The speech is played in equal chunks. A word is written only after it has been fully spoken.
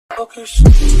What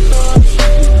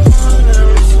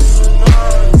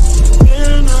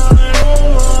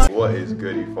is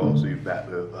goody, folks? We back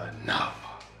with another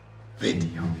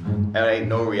video. And ain't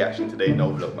no reaction today,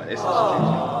 no vlog, man. This is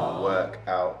a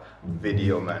workout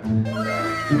video, man. You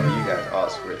guys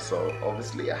asked for it, so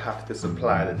obviously I have to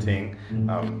supply the thing.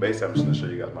 Basically, I'm just gonna show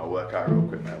you guys my workout real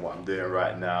quick, man. What I'm doing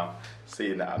right now,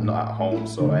 seeing that I'm not at home,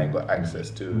 so I ain't got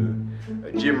access to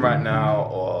a gym right now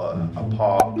or a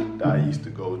park that I used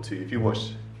to go to. If you were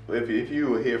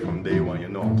here from day one, you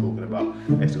know what I'm talking about.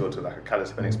 I used to go to like a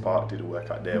calisthenics park, do the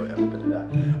workout there, whatever,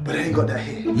 but I ain't got that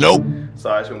here. Nope. So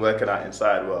I've been working out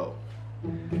inside, well,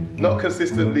 not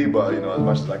consistently, but you know, as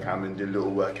much as I can, and do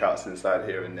little workouts inside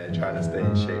here and there, trying to stay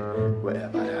in shape,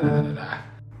 whatever.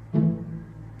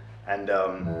 And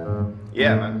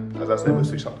yeah, man, as I said, we'll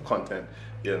switch up the content.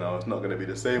 You know, it's not going to be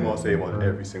the same old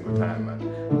every single time,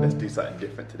 man. Let's do something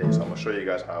different today. So I'm going to show you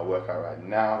guys how I work out right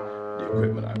now, the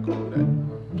equipment I got, all that.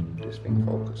 This thing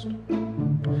focused.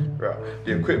 Right,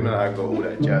 the equipment I got, all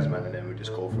that jazz, man, and then we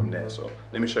just go from there. So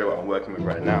let me show you what I'm working with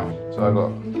right now. So I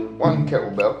got one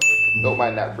kettlebell. Don't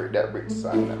mind that brick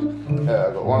side, man.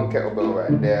 I got one kettlebell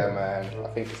right there, man. I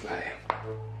think it's like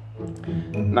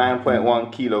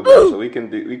 9.1 kilograms. So we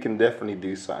can definitely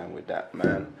do something with that,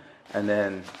 man. And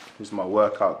then here's my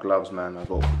workout gloves, man. I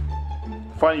got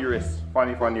funny wrists,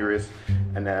 funny wrists,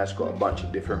 and then I just got a bunch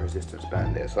of different resistance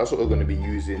bands there. So that's what we're going to be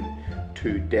using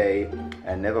today.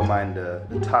 And never mind the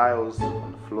tiles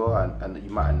on the floor, and you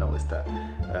might have noticed that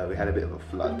we had a bit of a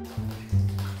flood.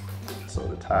 So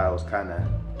the tiles kind of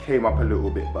came up a little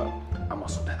bit, but I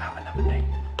must sort that out another day.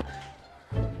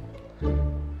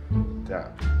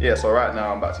 Yeah, so right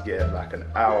now I'm about to get like an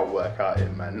hour workout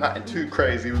in, man. Nothing too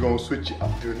crazy. We're gonna switch it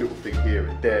up, do a little thing here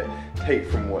and there. Take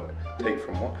from it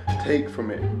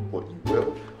what you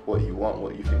will, what you want,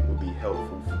 what you think will be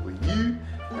helpful for you.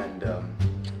 And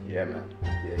yeah, man.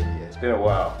 Yeah. It's been a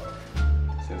while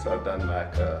since I've done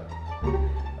like a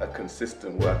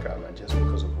consistent workout, man, just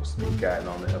because of what's been going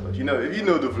on there. But if you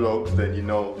know the vlogs, then you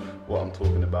know what I'm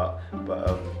talking about.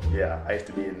 But yeah, I used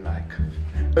to be in like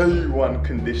A1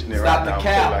 conditioning right now, so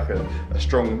like a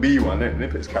strong B1. Let me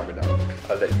put this camera down.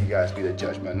 I'll let you guys be the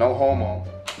judge, man. No homo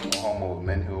with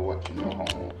men who are watching. No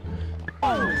homo.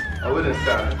 I wouldn't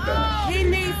sound that. He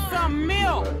needs some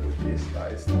milk. This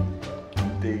guy's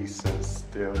decent,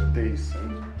 still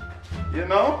decent. You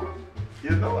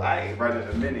know, I ain't running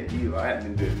a minute either. I ain't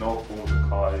been doing no form of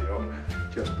cardio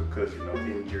just because, you know,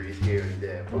 injuries here and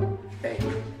there. But hey,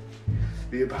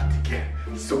 we about to get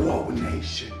Swole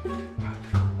Nation.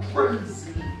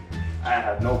 Crazy. I ain't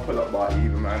had no pull-up bar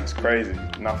either, man. It's crazy.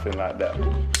 Nothing like that.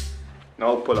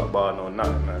 No pull-up bar, no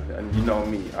nothing, man. And you know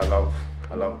me, I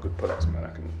love good pull-ups, man.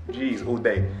 I can G's all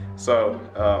day. So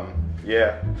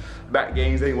yeah, back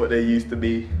gains ain't what they used to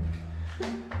be.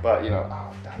 But you know,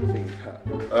 that thing.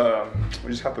 We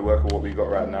just have to work with what we got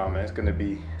right now, man. It's gonna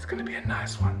be a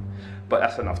nice one. But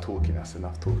that's enough talking.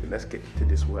 Let's get into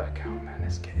this workout, man.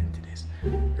 Let's get into this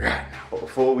right now. But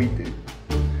before we do,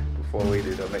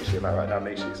 though, make sure right now,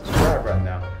 make sure you subscribe right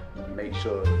now. Make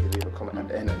sure you leave a comment at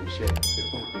the end and you share with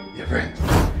your friends.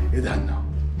 You don't know.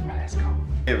 Right, let's go.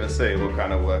 Even say what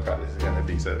kind of workout this is gonna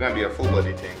be. So it's gonna be a full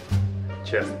body thing.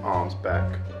 Chest, arms,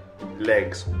 back,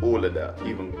 legs, all of that,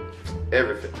 even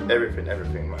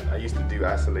everything, man. I used to do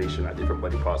isolation at different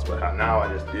body parts, but now I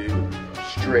just do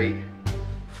straight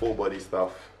full body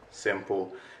stuff,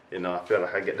 simple. You know, I feel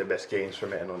like I get the best gains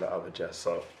from it and all that other jazz.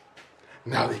 So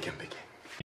now we can begin.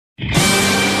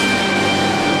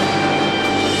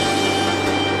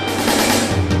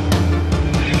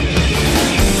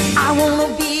 I wanna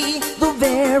be the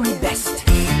very best,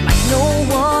 like no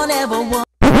one ever was.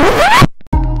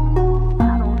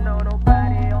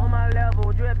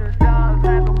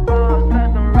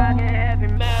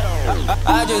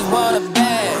 I just want a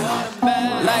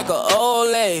bag, like an old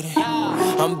lady.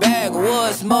 I'm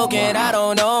backwoods smoking, I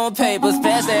don't own papers,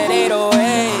 pass that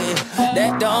 808.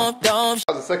 That don't.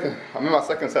 I'm in my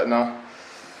second set now.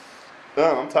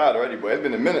 Damn, I'm tired already, boy. It's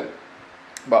been a minute.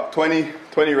 About 20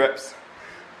 reps.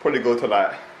 Probably go to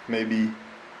like maybe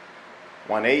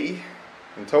 180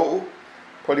 in total.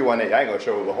 Probably 180. I ain't gonna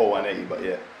show the whole 180, but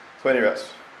yeah, 20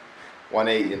 reps,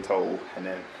 180 in total, and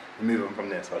then move on from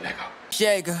there. So let go.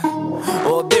 Shaker,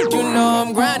 oh bitch, you know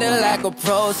I'm grinding like a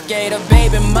pro skater.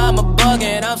 Baby mama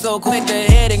bugging, I'm so quick to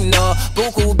hit ignore.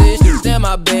 Buku bitches in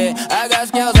my bed, I got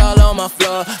scales all on my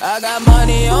floor. I got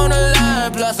money on the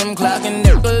line, plus I'm clocking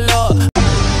it below.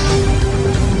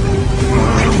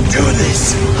 I can do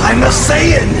this. I'm a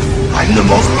Saiyan. I'm the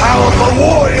most powerful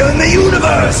warrior in the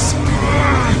universe.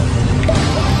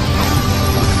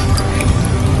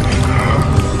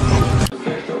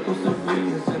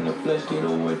 flesh, get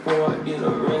away before I get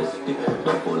arrested.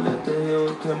 Don't pull at the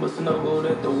hill, timber snuggled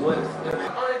at the west.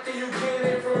 Only thing you get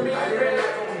in from me, I really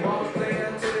like a ball player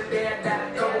until the day I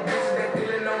die. Couple bitches that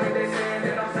dealing on me, they saying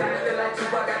that I'm flying. Feel like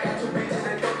Tupac, I got 2 bitches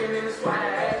that talking in the spot.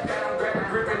 Ass down, I'm grabbing,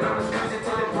 gripping on the squeeze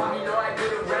until it pop. You know I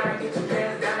get around, get your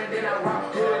pants down and then I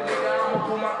rock. Good nigga, I'ma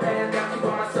pull my pants down, keep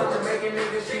on myself to making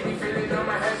niggas shit. Be feeling on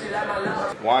my head, she like my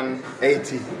love.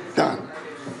 180 done.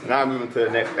 Now I'm moving to the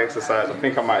next exercise. I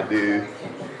think I might do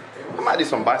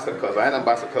some bicep curls. I ain't done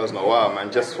bicep curls in a while,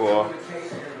 man, just for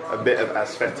a bit of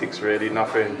aesthetics, really.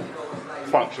 Nothing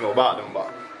functional about them,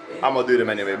 but I'm gonna do them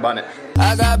anyway, bun it.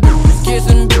 I got bitches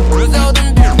kissing bitches, all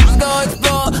them bitches go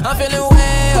explore. I'm feeling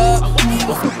way up.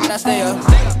 I stay up.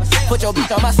 Put your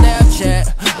bitch on my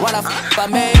Snapchat while I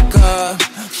make her.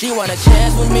 She want a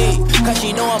chance with me, cause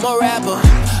she know I'm a rapper.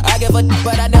 I give a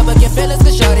but I never get feelings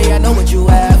to shorty. I know what you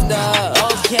after.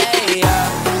 Okay,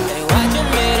 they watching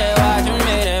me, they watching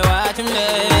me, they watching me.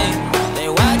 They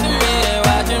watching me, they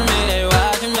watching me, they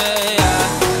watching me.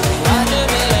 They watching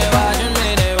me, they watching me,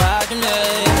 they watching me.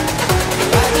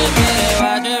 They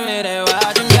watching me, they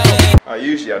watching me.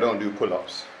 Usually I don't do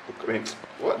pull-ups. I mean,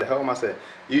 what the hell am I saying?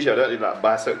 Usually I don't do like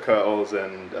bicep curls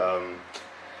and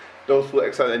those full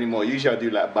exercises anymore. Usually I do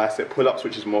like bicep pull-ups,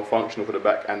 which is more functional for the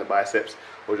back and the biceps,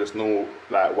 or just normal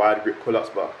like wide grip pull-ups.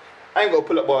 But I ain't got a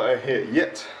pull-up bar here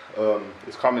yet.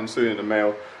 It's coming soon in the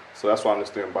mail, so that's why I'm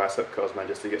just doing bicep curls, man,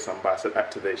 just to get some bicep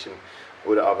activation,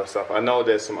 all the other stuff. I know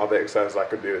there's some other exercises I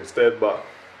could do instead, but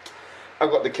I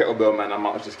got the kettlebell, man. I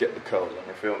might just get the curls,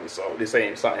 you feel me? So this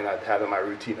ain't something I'd have in my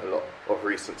routine a lot of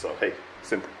recent, so hey,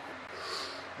 simple.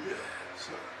 Yeah,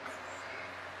 so.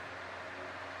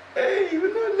 Hey,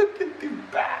 we're not looking too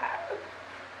bad,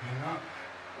 you know?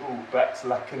 Oh, back's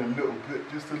lacking a little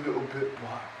bit, just a little bit,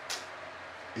 but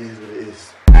it is what it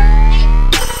is.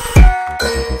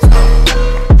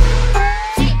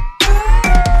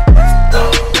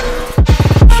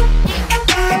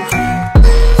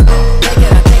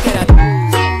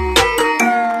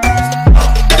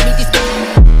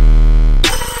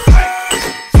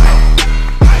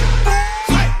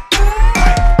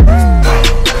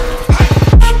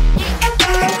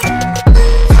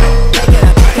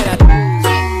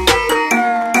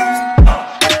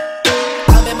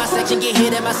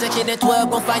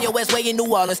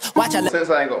 Since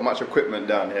I ain't got much equipment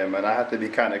down here, man, I have to be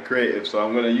kind of creative, so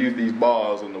I'm going to use these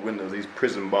bars on the windows, these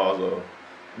prison bars or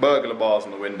burglar bars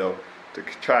on the window, to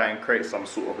try and create some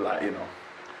sort of, like, you know,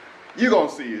 you're going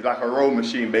to see like a row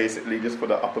machine basically, just for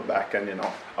the upper back and, you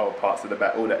know, other parts of the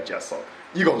back, all that jazz. So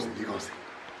you're going to see, you're going to see.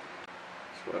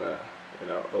 Just want to, you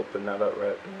know, open that up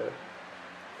right there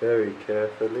very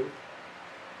carefully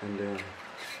and then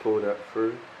pull that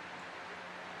through,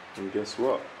 and guess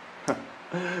what?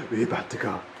 We about to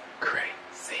go crazy.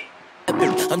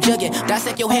 I'm jugging,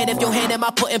 dissect your hand if your hand am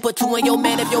I putting, put 2 in your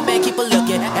man if your man keep a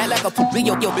looking. Act like a poopy,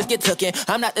 yo, bitch get tookin'.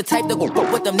 I'm not the type to go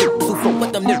fuck with them niggas who fuck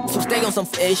with them niggas who stay on some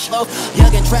fish. Oh,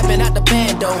 young and trapping out the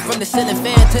bando, from the ceiling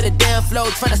fan to the damn floor,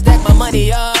 trying to stack my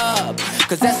money up,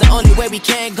 cause that's the only way we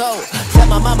can go. Tell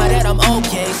my mama that I'm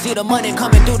okay, see the money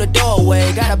coming through the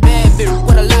doorway. Got a bad bitch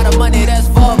with a lot of money, that's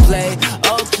foreplay.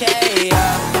 Okay,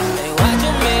 they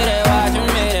watching me, they watching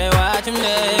me, they watching me.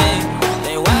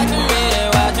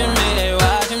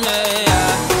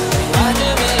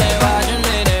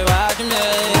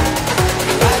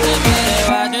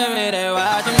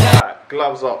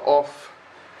 Gloves are off.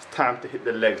 It's time to hit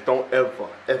the legs. Don't ever,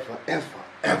 ever, ever,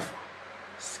 ever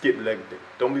skip leg day.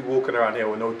 Don't be walking around here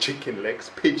with no chicken legs,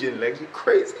 pigeon legs. You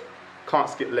crazy? Can't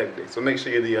skip leg day. So make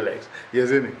sure you do your legs. You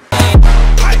see me?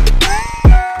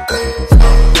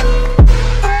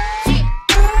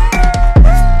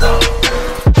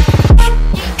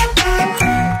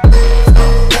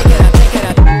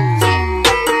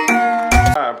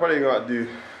 I'm probably gonna do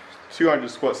 200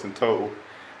 squats in total.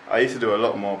 I used to do a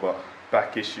lot more, but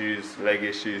back issues, leg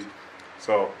issues.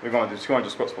 So we're going to do 200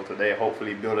 squats for today,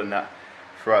 hopefully building that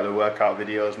throughout the workout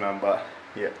videos, man. But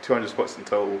yeah, 200 squats in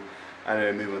total, and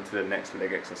then move on to the next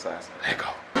leg exercise. Let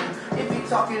go. If he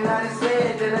talking out his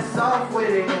head, then it's off with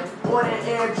it. More than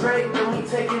Air Drake, then we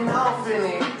taking off in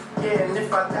it. Yeah, and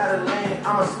if I got a lane,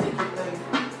 I'ma stick with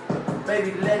it.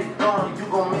 Baby, let it go, you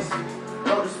gon' miss it.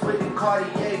 Notice with the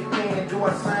Cartier pen, do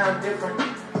I sound different?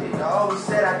 I always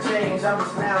said I changed, I'm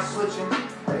just now switching.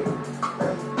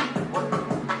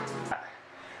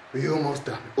 We almost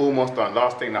done.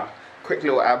 Last thing now, quick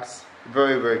little abs,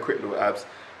 very quick little abs,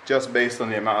 just based on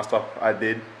the amount of stuff I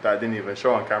did that I didn't even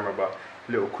show on camera, but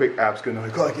little quick abs, you know,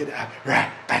 you gotta get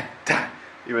that.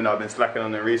 Even though I've been slacking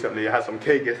on them recently, I had some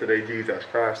cake yesterday, Jesus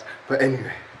Christ. But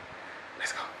anyway,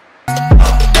 let's go.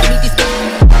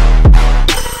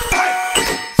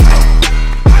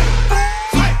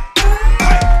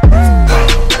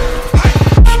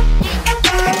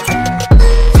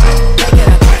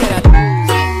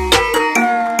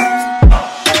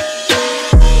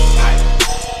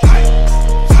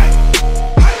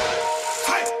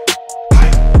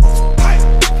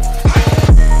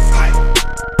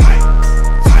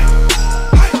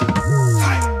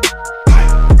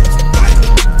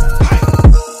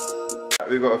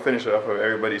 finish it off with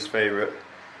everybody's favorite,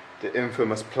 the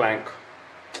infamous plank.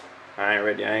 I ain't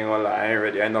ready, I ain't gonna lie, I ain't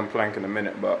ready. I ain't done plank in a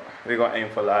minute, but we gotta aim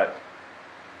for like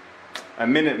a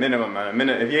minute minimum, man. A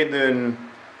minute. If you ain't doing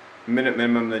minute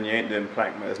minimum, then you ain't doing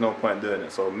plank, man. There's no point doing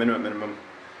it. So minimum,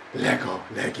 let go,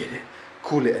 let get it,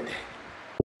 call it a day.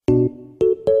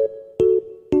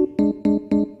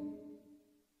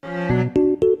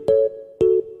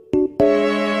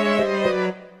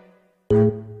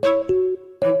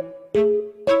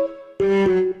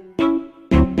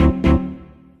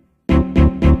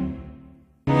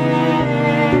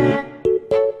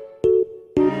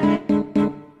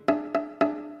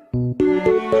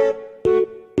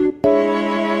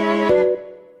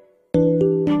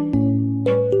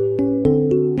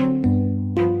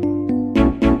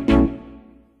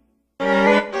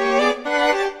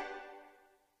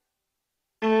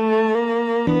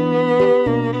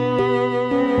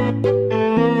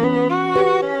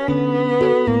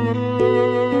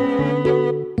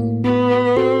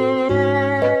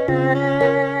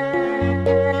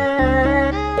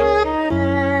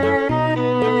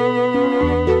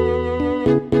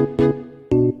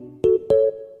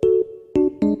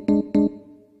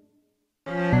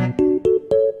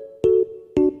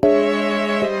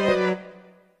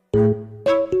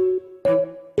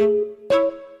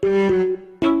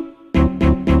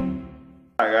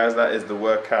 Alright guys, that is the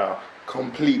workout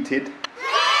completed.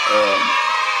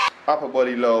 Upper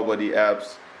body, lower body,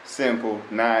 abs, simple,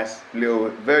 nice, little,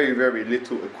 very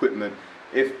little equipment,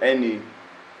 if any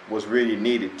was really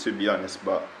needed, to be honest,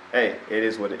 but hey, it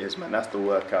is what it is, man. That's the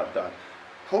workout done.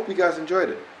 Hope you guys enjoyed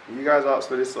it. You guys asked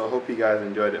for this, so I hope you guys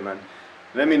enjoyed it, man.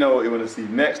 Let me know what you want to see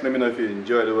next. Let me know if you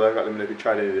enjoyed the workout. Let me know if you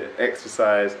tried the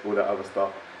exercise, all that other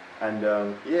stuff.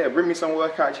 And yeah, bring me some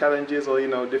workout challenges, or you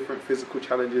know, different physical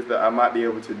challenges that I might be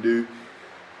able to do.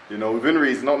 You know, within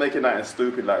reason, not making that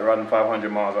stupid like running 500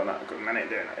 miles on that, because man ain't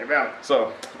doing that.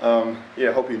 So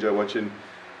yeah, hope you enjoy watching.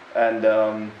 And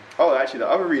oh, actually, the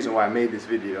other reason why I made this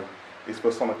video is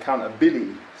for some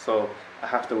accountability. So I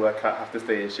have to work out, have to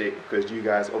stay in shape, because you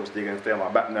guys obviously are gonna stay on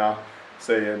my back now,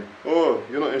 saying, "Oh,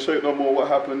 you're not in shape no more. What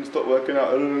happened? Stop working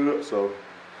out." So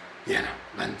yeah, no,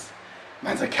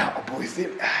 man's accountable. He's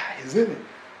in it.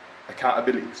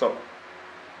 Accountability. So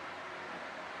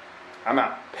I'm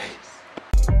out. Peace.